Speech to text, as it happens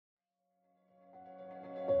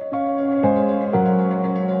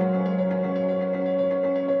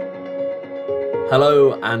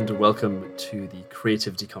Hello and welcome to the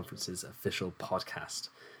Creativity Conference's official podcast.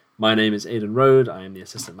 My name is Aidan Rode. I am the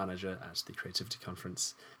Assistant Manager at the Creativity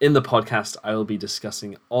Conference. In the podcast, I will be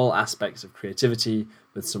discussing all aspects of creativity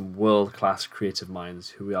with some world-class creative minds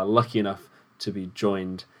who we are lucky enough to be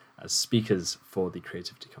joined as speakers for the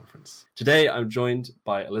Creativity Conference. Today, I'm joined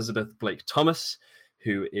by Elizabeth Blake Thomas,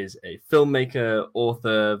 who is a filmmaker,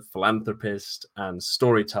 author, philanthropist, and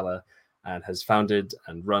storyteller, and has founded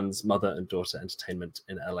and runs Mother and Daughter Entertainment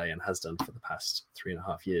in LA and has done for the past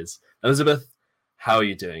 3.5 years. Elizabeth, how are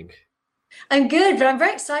you doing? I'm good, but I'm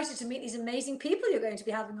very excited to meet these amazing people you're going to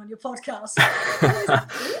be having on your podcast. Who's that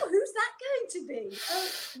going to be? Oh,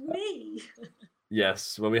 me.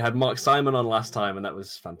 Yes, well, we had Mark Simon on last time, and that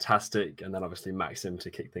was fantastic. And then obviously Maxim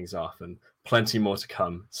to kick things off, and plenty more to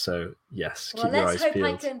come. So yes, keep your eyes peeled.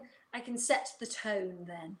 Let's hope I can set the tone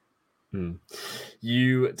then.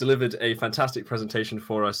 You delivered a fantastic presentation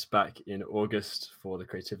for us back in August for the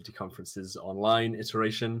Creativity Conference's online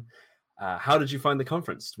iteration. How did you find the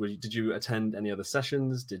conference? Did you attend any other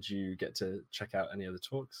sessions? Did you get to check out any other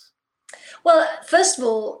talks? Well, first of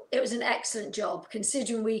all, it was an excellent job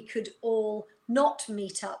considering we could all not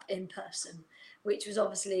meet up in person, which was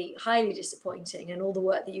obviously highly disappointing, and all the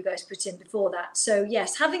work that you guys put in before that. So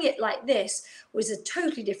yes, having it like this was a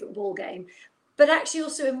totally different ball game. But actually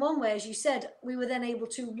also in one way, as you said, we were then able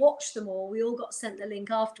to watch them all. We all got sent the link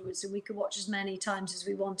afterwards and we could watch as many times as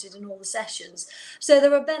we wanted in all the sessions. So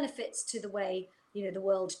there are benefits to the way, the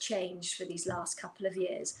world changed for these last couple of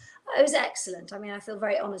years. It was excellent. I mean, I feel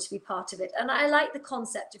very honoured to be part of it. And I like the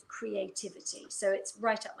concept of creativity. So it's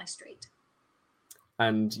right up my street.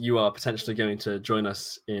 And you are potentially going to join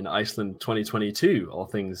us in Iceland 2022, all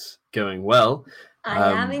things going well.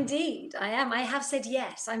 I am indeed. I am. I have said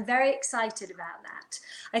yes. I'm very excited about that.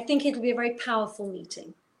 I think it'll be a very powerful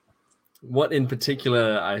meeting. What in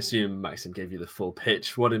particular, I assume Maxim gave you the full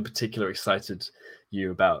pitch, what in particular excited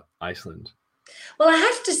you about Iceland? Well, I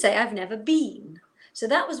have to say I've never been. So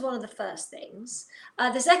that was one of the first things.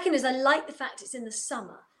 The second is I like the fact it's in the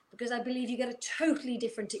summer because I believe you get a totally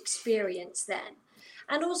different experience then.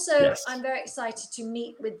 And also, yes, I'm very excited to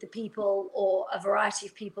meet with the people or a variety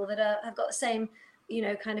of people that have got the same,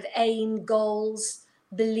 kind of aim, goals,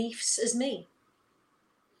 beliefs as me.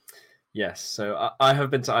 Yes. So I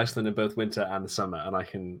have been to Iceland in both winter and the summer, and I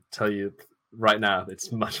can tell you right now,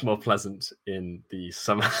 it's much more pleasant in the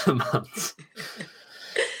summer months.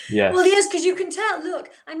 Yes. Well, yes, because you can tell. Look,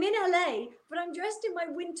 I'm in LA, but I'm dressed in my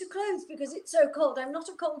winter clothes because it's so cold. I'm not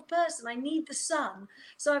a cold person. I need the sun.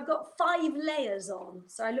 So I've got 5 layers on.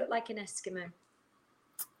 So I look like an Eskimo.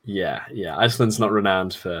 Yeah. Iceland's not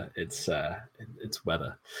renowned for its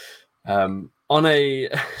weather. On a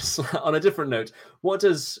different note, what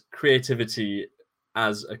does creativity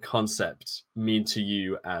as a concept mean to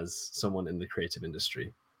you as someone in the creative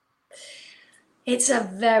industry? It's a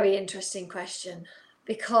very interesting question,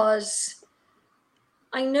 because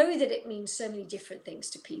I know that it means so many different things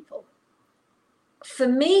to people. For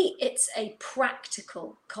me, it's a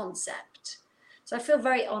practical concept. So I feel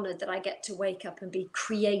very honored that I get to wake up and be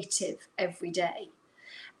creative every day.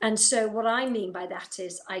 And so what I mean by that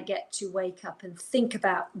is I get to wake up and think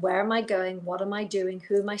about where am I going? What am I doing?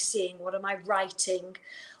 Who am I seeing? What am I writing?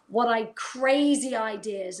 What crazy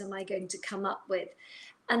ideas am I going to come up with?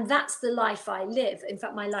 And that's the life I live. In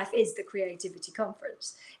fact, my life is the Creativity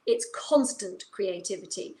Conference. It's constant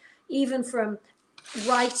creativity, even from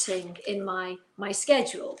writing in my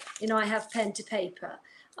schedule. I have pen to paper.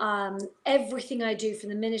 Everything I do from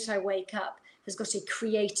the minute I wake up has got a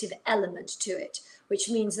creative element to it, which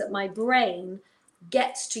means that my brain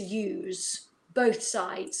gets to use both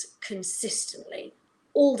sides consistently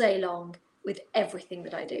all day long with everything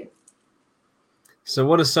that I do. So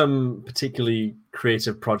what are some particularly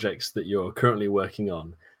creative projects that you're currently working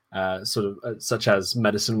on, such as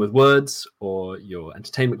Medicine with Words or your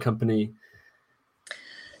entertainment company?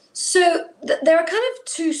 So there are kind of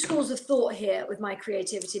 2 schools of thought here with my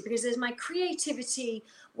creativity, because there's my creativity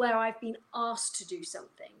where I've been asked to do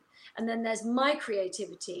something. And then there's my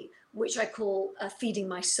creativity, which I call feeding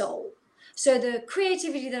my soul. So the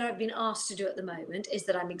creativity that I've been asked to do at the moment is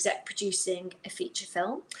that I'm exec producing a feature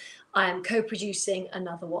film. I am co-producing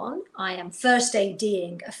another one. I am first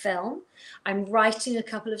ADing a film. I'm writing a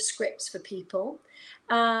couple of scripts for people.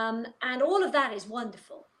 And all of that is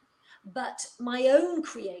wonderful. But my own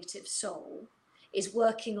creative soul is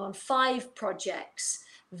working on 5 projects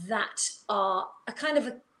that are a kind of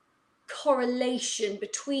a correlation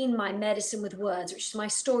between my Medicine with Words, which is my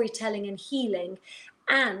storytelling and healing,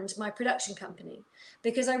 and my production company.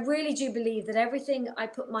 Because I really do believe that everything I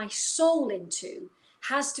put my soul into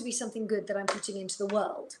has to be something good that I'm putting into the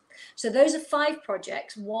world. So those are 5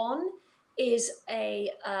 projects. One is a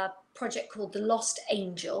project called The Lost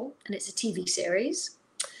Angel, and it's a TV series.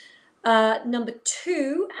 Number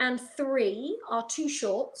 2 and 3 are 2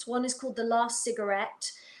 shorts. One is called The Last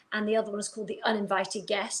Cigarette, and the other one is called The Uninvited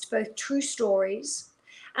Guest, both true stories.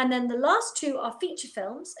 And then the last 2 are feature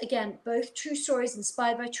films, again, both true stories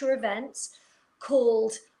inspired by true events,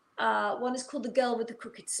 called, one is called The Girl with the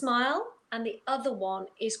Crooked Smile, and the other one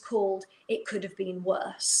is called It Could Have Been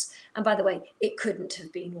Worse. And by the way, it couldn't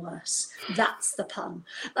have been worse. That's the pun.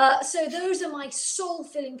 So those are my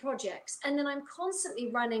soul-filling projects. And then I'm constantly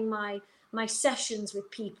running my sessions with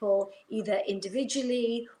people, either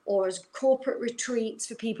individually or as corporate retreats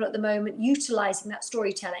for people at the moment, utilizing that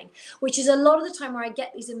storytelling, which is a lot of the time where I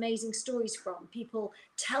get these amazing stories from. People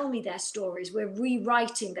tell me their stories. We're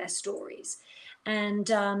rewriting their stories. And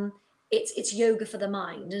it's yoga for the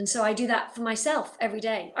mind. And so I do that for myself every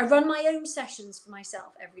day. I run my own sessions for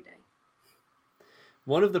myself every day.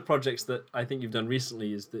 One of the projects that I think you've done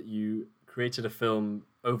recently is that you created a film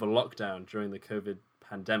over lockdown during the COVID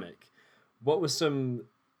pandemic. What were some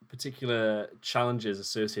particular challenges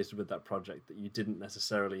associated with that project that you didn't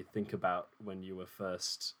necessarily think about when you were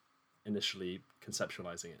first initially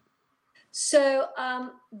conceptualizing it? So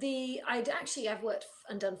I've worked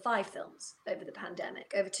and done 5 films over the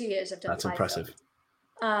pandemic. Over 2 years, I've done 5 films. That's impressive.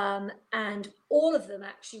 And all of them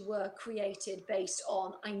actually were created based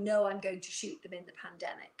on, I know I'm going to shoot them in the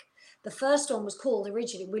pandemic. The first one was called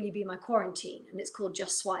originally Will You Be My Quarantine? And it's called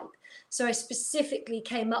Just Swipe. So I specifically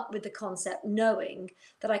came up with the concept knowing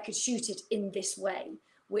that I could shoot it in this way,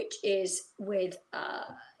 which is with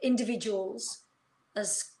individuals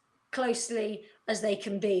as closely as they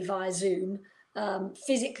can be via Zoom,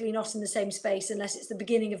 physically not in the same space unless it's the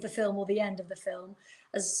beginning of the film or the end of the film,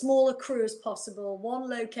 as small a crew as possible, one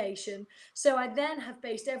location. So I then have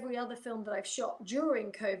based every other film that I've shot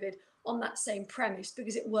during COVID on that same premise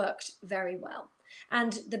because it worked very well.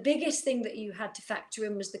 And the biggest thing that you had to factor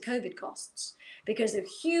in was the COVID costs, because of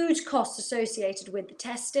huge costs associated with the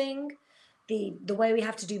testing, the way we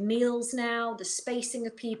have to do meals now, the spacing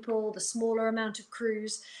of people, the smaller amount of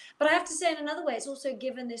crews. But I have to say, in another way, it's also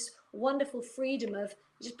given this wonderful freedom of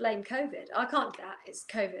just blame COVID. I can't do that. It's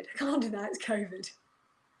COVID. I can't do that. It's COVID.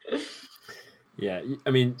 Yeah, I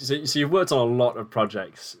mean, so you've worked on a lot of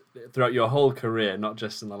projects throughout your whole career, not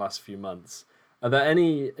just in the last few months. Are there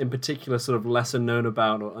any in particular sort of lesser known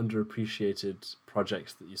about or underappreciated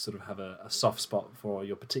projects that you sort of have a soft spot for,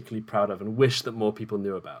 you're particularly proud of and wish that more people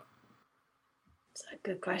knew about? That's a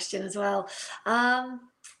good question as well.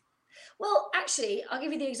 Well, actually, I'll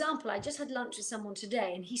give you the example. I just had lunch with someone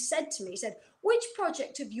today and he said, which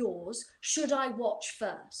project of yours should I watch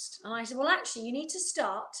first? And I said, well, actually, you need to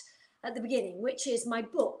start at the beginning, which is my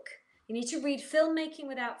book. You need to read Filmmaking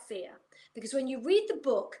Without Fear, because when you read the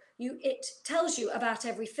book, it tells you about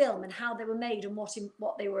every film and how they were made and what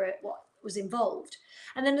was involved.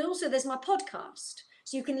 And then also there's my podcast.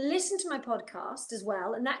 So you can listen to my podcast as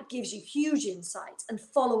well, and that gives you huge insights, and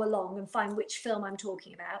follow along and find which film I'm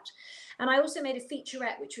talking about. And I also made a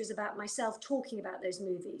featurette, which was about myself talking about those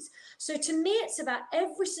movies. So to me, it's about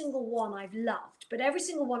every single one I've loved, but every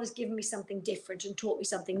single one has given me something different and taught me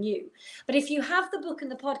something new. But if you have the book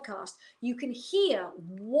and the podcast, you can hear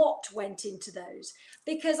what went into those.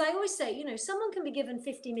 Because I always say, someone can be given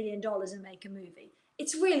 $50 million and make a movie.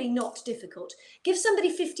 It's really not difficult. Give somebody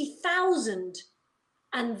 50,000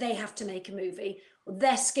 and they have to make a movie.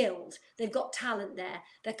 They're skilled. They've got talent there.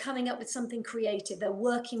 They're coming up with something creative. They're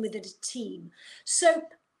working with a team. So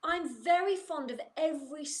I'm very fond of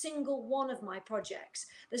every single one of my projects.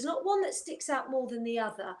 There's not one that sticks out more than the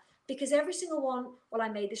other, because every single one, well, I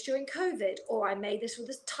made this during COVID, or I made this with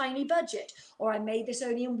a tiny budget, or I made this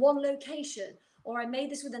only in one location, or I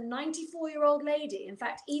made this with a 94-year-old lady. In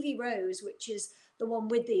fact, Evie Rose, which is the one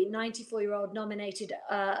with the 94-year-old nominated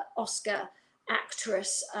Oscar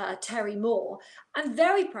actress Terry Moore, I'm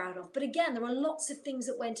very proud of. But again, there are lots of things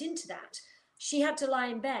that went into that. She had to lie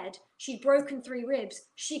in bed. She'd broken 3 ribs.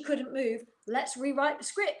 She couldn't move. Let's rewrite the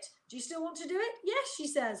script. Do you still want to do it? Yes, she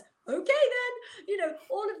says. Okay then.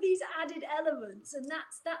 All of these added elements, and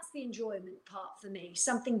that's the enjoyment part for me.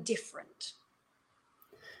 Something different.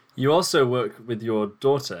 You also work with your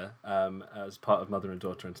daughter as part of Mother and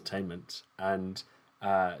Daughter Entertainment, and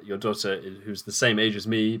your daughter, who's the same age as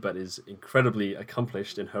me, but is incredibly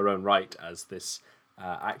accomplished in her own right as this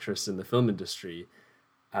actress in the film industry.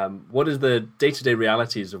 What is the day-to-day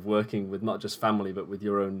realities of working with not just family, but with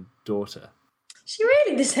your own daughter? She's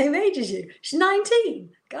really the same age as you. She's 19.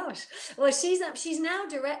 Gosh. Well, she's now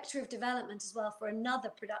director of development as well for another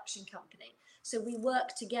production company. So we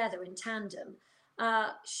work together in tandem.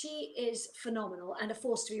 She is phenomenal and a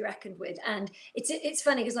force to be reckoned with. And it's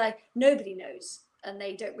funny because nobody knows, and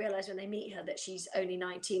they don't realize when they meet her that she's only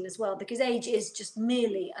 19 as well, because age is just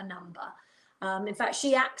merely a number. In fact,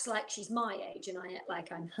 she acts like she's my age and I act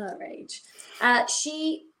like I'm her age.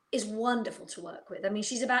 She is wonderful to work with. I mean,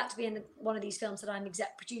 she's about to be in one of these films that I'm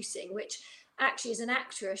exec producing, which actually, as an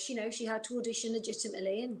actress, she had to audition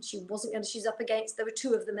legitimately, and she wasn't going to, she's up against, there were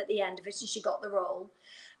two of them at the end of it, and she got the role.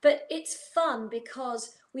 But it's fun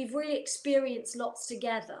because we've really experienced lots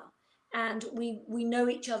together, and we know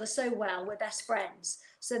each other so well, we're best friends.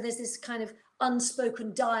 So there's this kind of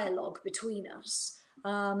unspoken dialogue between us.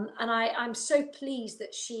 And I'm so pleased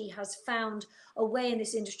that she has found a way in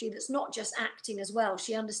this industry that's not just acting as well.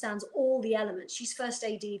 She understands all the elements. She's first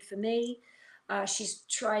AD'd for me. She's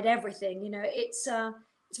tried everything. It's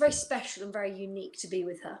very special and very unique to be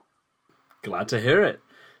with her. Glad to hear it.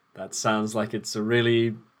 That sounds like it's a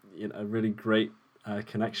really great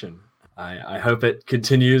connection. I hope it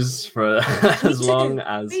continues for as long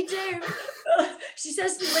as. Me too. She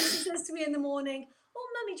says to me in the morning, "Oh,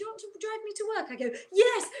 Mummy, do you want to drive me to work?" I go,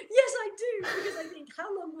 yes, I do, because I think, how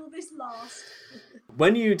long will this last?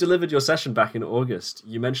 When you delivered your session back in August,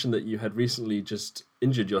 you mentioned that you had recently just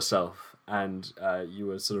injured yourself and you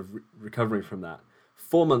were sort of recovering from that.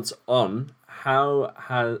 4 months on,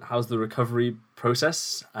 how's the recovery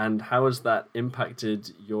process, and how has that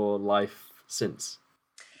impacted your life since?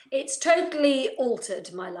 It's totally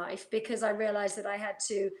altered my life, because I realized that I had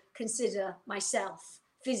to consider myself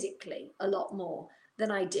physically a lot more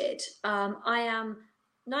than I did. I am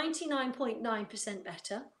 99.9%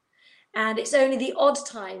 better. And it's only the odd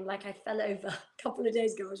time, like I fell over a couple of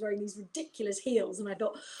days ago. I was wearing these ridiculous heels and I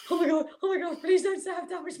thought, oh my God, please don't say I've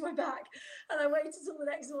damaged my back. And I waited till the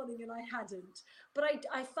next morning and I hadn't. But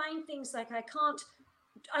I find things like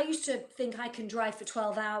I used to think I can drive for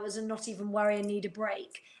 12 hours and not even worry and need a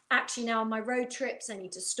break. Actually, now on my road trips, I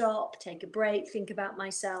need to stop, take a break, think about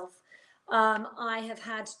myself. I have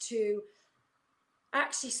had to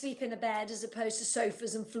actually sleep in a bed as opposed to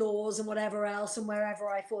sofas and floors and whatever else and wherever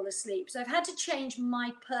I fall asleep. So I've had to change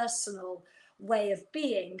my personal way of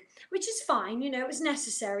being, which is fine. It was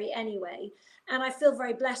necessary anyway. And I feel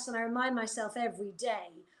very blessed, and I remind myself every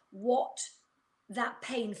day what that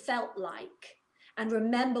pain felt like and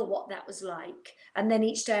remember what that was like. And then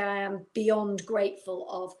each day I am beyond grateful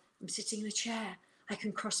of, I'm sitting in a chair, I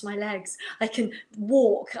can cross my legs, I can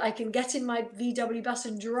walk, I can get in my VW bus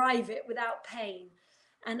and drive it without pain.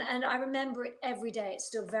 And I remember it every day. It's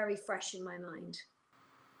still very fresh in my mind.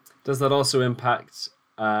 Does that also impact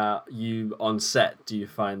you on set? Do you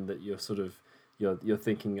find that you're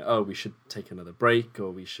thinking, oh, we should take another break,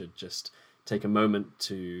 or we should just take a moment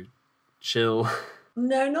to chill?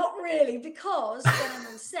 No, not really, because when I'm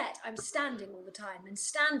on set, I'm standing all the time, and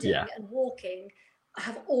standing and walking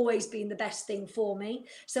have always been the best thing for me.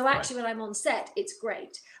 So actually, when I'm on set, it's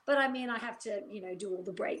great. But I mean, I have to, do all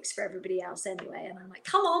the breaks for everybody else anyway. And I'm like,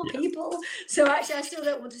 come on, people. So actually, I still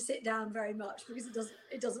don't want to sit down very much, because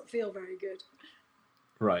it doesn't feel very good.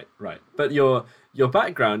 Right. But your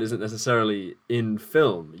background isn't necessarily in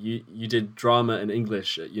film. You did drama and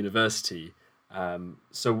English at university.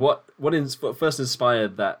 So what first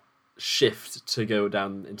inspired that shift to go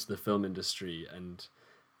down into the film industry, and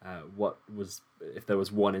what was, if there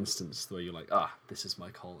was one instance where you're like, this is my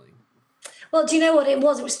calling? Well, do you know what it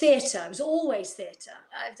was? It was theatre. It was always theatre.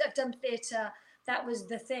 I've done theatre. That was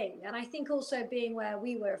the thing. And I think also, being where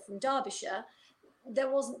we were from Derbyshire, there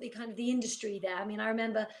wasn't the industry there. I mean, I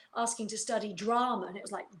remember asking to study drama, and it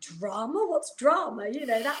was like, drama? What's drama?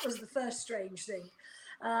 That was the first strange thing.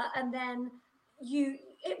 And then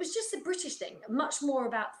it was just a British thing, much more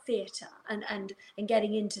about theatre and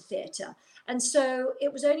getting into theatre. And so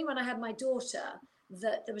it was only when I had my daughter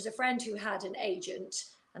that there was a friend who had an agent,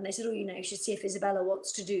 and they said, you should see if Isabella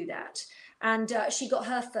wants to do that. And she got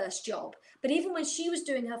her first job. But even when she was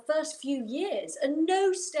doing her first few years, at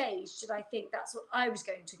no stage did I think that's what I was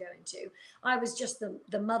going to go into. I was just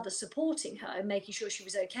the mother supporting her and making sure she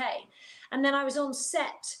was okay. And then I was on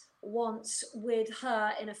set once with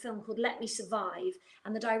her in a film called Let Me Survive,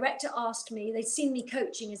 and the director asked me, they'd seen me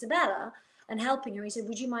coaching Isabella and helping her. He said,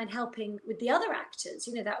 would you mind helping with the other actors?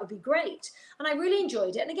 That would be great. And I really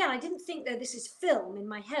enjoyed it. And again, I didn't think that this is film. In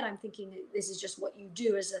my head, I'm thinking this is just what you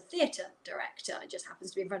do as a theatre director. It just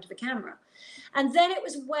happens to be in front of a camera. And then it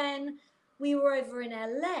was when we were over in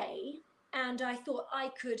LA, and I thought I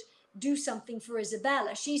could do something for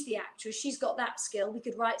Isabella. She's the actress. She's got that skill. We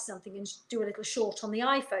could write something and do a little short on the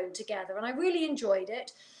iPhone together. And I really enjoyed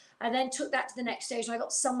it. I then took that to the next stage, and I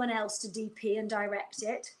got someone else to DP and direct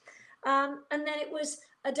it. And then it was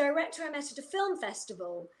a director I met at a film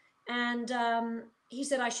festival And he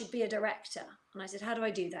said I should be a director. And I said, how do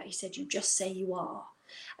I do that? He said, you just say you are.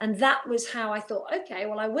 And that was how I thought, okay,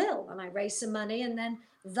 well, I will. And I raised some money, and then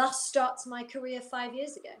thus starts my career 5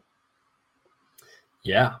 years ago.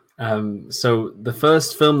 Yeah. So the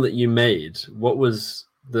first film that you made, what was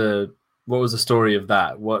the story of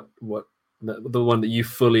that? What the one that you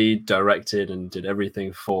fully directed and did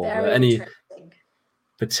everything for? Very Were there any interesting.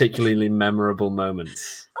 particularly memorable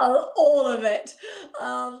moments? All of it.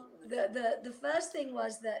 The first thing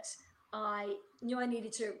was that I knew I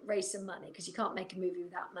needed to raise some money, because you can't make a movie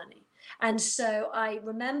without money. And so I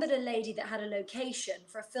remembered a lady that had a location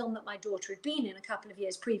for a film that my daughter had been in a couple of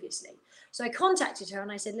years previously. So I contacted her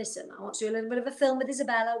and I said, listen, I want to do a little bit of a film with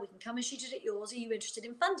Isabella. We can come and shoot it at yours. Are you interested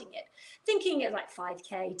in funding it? Thinking it like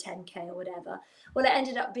 5K, 10K or whatever. Well, it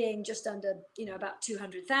ended up being just under, about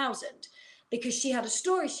 200,000. Because she had a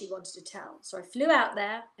story she wanted to tell. So I flew out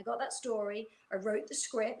there, I got that story, I wrote the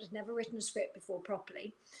script, I'd never written a script before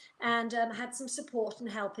properly, and had some support and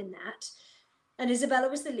help in that. And Isabella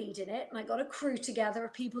was the lead in it, and I got a crew together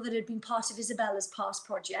of people that had been part of Isabella's past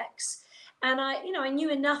projects. And I knew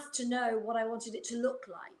enough to know what I wanted it to look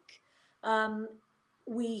like.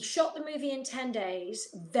 We shot the movie in 10 days.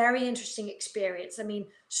 Very interesting experience. I mean,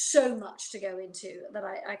 so much to go into that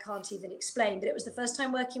I can't even explain. But it was the first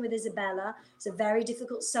time working with Isabella. It's a very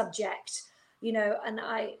difficult subject, and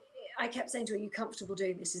I kept saying to her, are you comfortable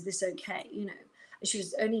doing this? Is this okay? And she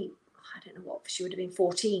was only, I don't know what, she would have been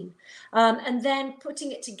 14. And then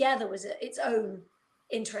putting it together was its own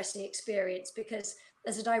interesting experience, because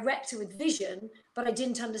as a director with vision, but I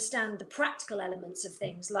didn't understand the practical elements of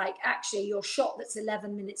things, like actually your shot that's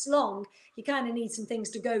 11 minutes long, you kind of need some things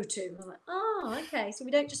to go to. And I'm like, oh, okay, so we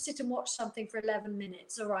don't just sit and watch something for 11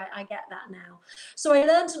 minutes. All right, I get that now. So I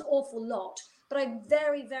learned an awful lot, but I'm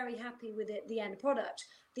very, very happy with the end product.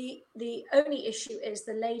 The only issue is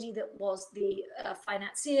the lady that was the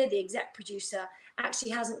financier, the exec producer,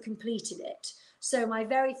 actually hasn't completed it. So my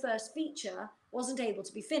very first feature wasn't able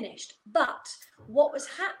to be finished. But what was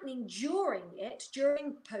happening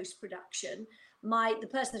during post-production, the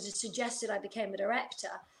person that had suggested I became a director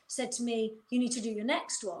said to me, you need to do your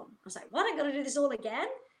next one. I was like, what, I got to do this all again?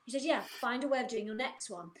 He said, yeah, find a way of doing your next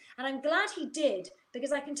one. And I'm glad he did,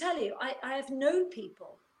 because I can tell you, I have known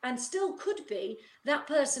people, and still could be, that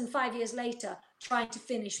person 5 years later trying to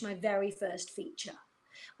finish my very first feature.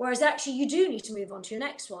 Whereas actually you do need to move on to your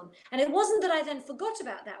next one. And it wasn't that I then forgot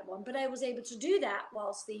about that one, but I was able to do that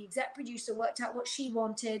whilst the exec producer worked out what she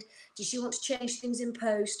wanted. Did she want to change things in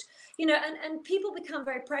post? And people become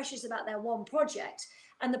very precious about their one project.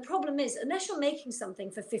 And the problem is, unless you're making something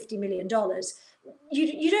for $50 million,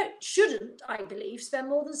 you shouldn't, I believe, spend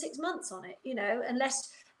more than 6 months on it,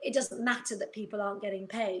 unless it doesn't matter that people aren't getting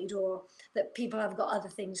paid or that people have got other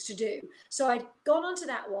things to do. So I'd gone on to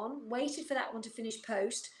that one, waited for that one to finish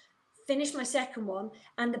post, finished my second one,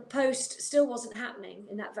 and the post still wasn't happening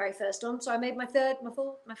in that very first one. So I made my third, my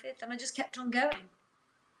fourth, my fifth, and I just kept on going.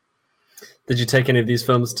 Did you take any of these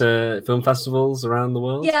films to film festivals around the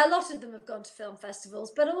world? Yeah, a lot of them have gone to film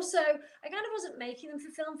festivals, but also I kind of wasn't making them for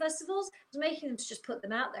film festivals. I was making them to just put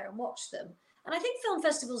them out there and watch them. And I think film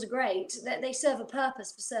festivals are great. They serve a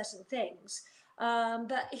purpose for certain things.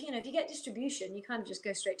 But, if you get distribution, you kind of just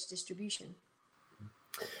go straight to distribution.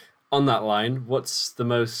 On that line, what's the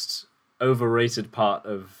most overrated part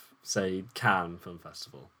of, say, Cannes Film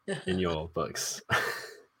Festival in your books?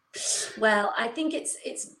 Well, I think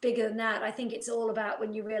it's bigger than that. I think it's all about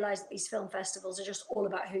when you realize that these film festivals are just all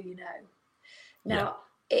about who you know. Now,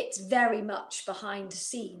 It's very much behind the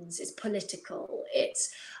scenes. It's political.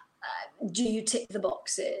 It's do you tick the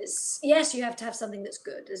boxes? Yes, you have to have something that's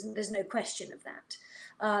good. There's no question of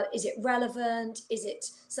that. Is it relevant? Is it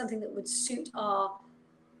something that would suit our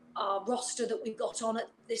roster that we've got on at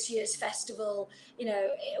this year's festival?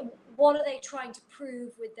 What are they trying to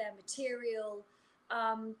prove with their material?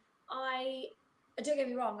 I don't get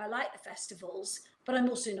me wrong, I like the festivals, but I'm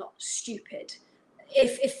also not stupid.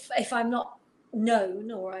 If I'm not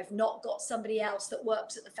known or I've not got somebody else that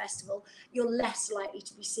works at the festival, you're less likely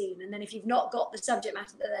to be seen. And then if you've not got the subject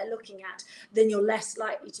matter that they're looking at, then you're less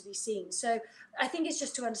likely to be seen. So I think it's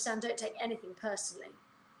just to understand, don't take anything personally.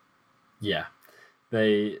 Yeah.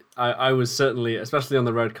 I was certainly, especially on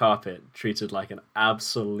the red carpet, treated like an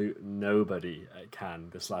absolute nobody at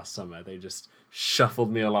Cannes this last summer. They just shuffled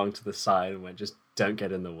me along to the side and went, just don't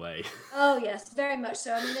get in the way. Oh, yes, very much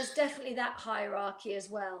so. I mean, there's definitely that hierarchy as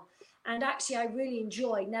well. And actually, I really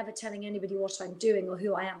enjoy never telling anybody what I'm doing or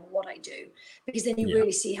who I am or what I do, because then you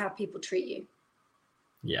really see how people treat you.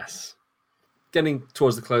 Yes. getting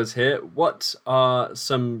towards the close here, what are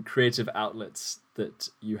some creative outlets that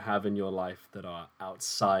you have in your life that are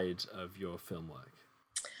outside of your film work?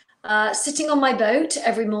 Sitting on my boat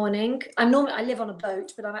every morning. I live on a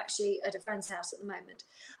boat, but I'm actually at a friend's house at the moment.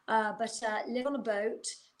 Live on a boat,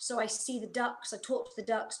 so I see the ducks, I talk to the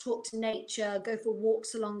ducks, talk to nature, go for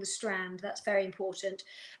walks along the Strand. That's very important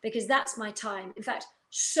because that's my time. In fact,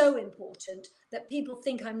 so important that people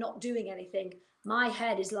think I'm not doing anything. My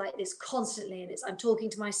head is like this constantly, and I'm talking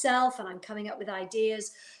to myself and I'm coming up with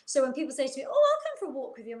ideas. So when people say to me, "Oh, I'll come for a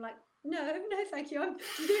walk with you," I'm like, no, thank you.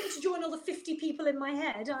 You don't need to join all the 50 people in my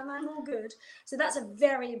head. I'm all good. So that's a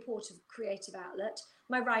very important creative outlet.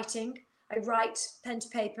 My writing, I write pen to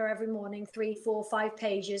paper every morning, 3, 4, 5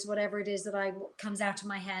 pages, whatever it is that comes out of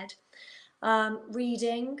my head.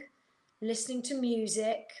 Reading, listening to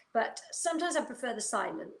music, but sometimes I prefer the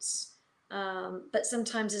silence. But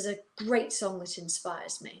sometimes there's a great song that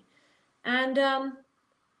inspires me. And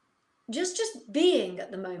just being at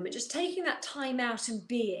the moment, just taking that time out and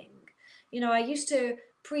being. I used to,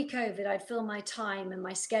 pre-COVID, I'd fill my time and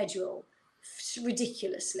my schedule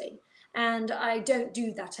ridiculously. And I don't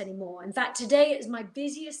do that anymore. In fact, today is my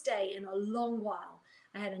busiest day in a long while.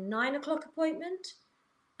 I had a 9 o'clock appointment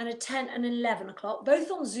and a 10 and 11 o'clock, both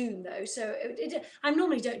on Zoom though. So I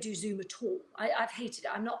normally don't do Zoom at all. I've hated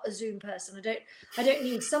it. I'm not a Zoom person. I don't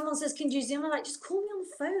need, someone says, can you do Zoom? I'm like, just call me on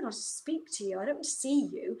the phone. I'll just speak to you. I don't want to see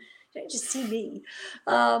you. You don't just see me.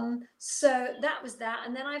 So that was that.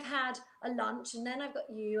 And then I've had a lunch, and then I've got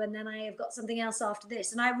you, and then I have got something else after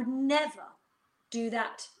this. And I would never do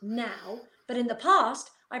that now. But in the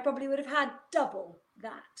past, I probably would have had double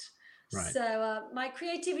that. Right. So my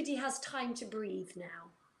creativity has time to breathe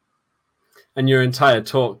now. And your entire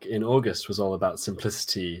talk in August was all about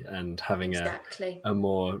simplicity and having a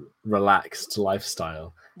more relaxed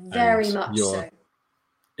lifestyle. Very much so.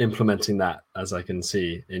 Implementing that, as I can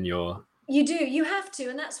see in your... You do, you have to.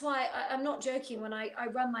 And that's why I'm not joking. When I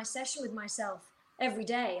run my session with myself every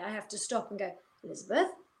day, I have to stop and go, Elizabeth,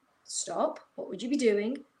 stop. What would you be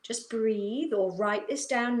doing? Just breathe, or write this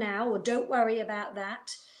down now, or don't worry about that.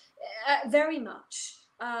 Very much.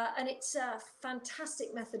 And it's a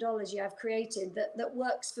fantastic methodology I've created that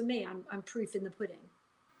works for me. I'm proof in the pudding.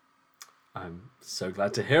 I'm so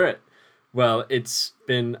glad to hear it. Well, it's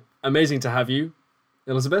been amazing to have you,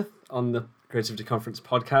 Elizabeth, on the Creativity Conference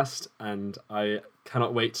podcast, and I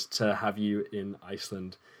cannot wait to have you in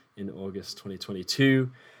Iceland in August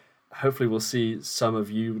 2022. Hopefully we'll see some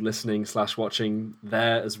of you listening / watching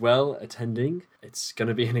there as well, attending. It's going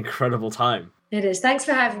to be an incredible time. It is. Thanks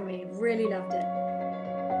for having me. Really loved it.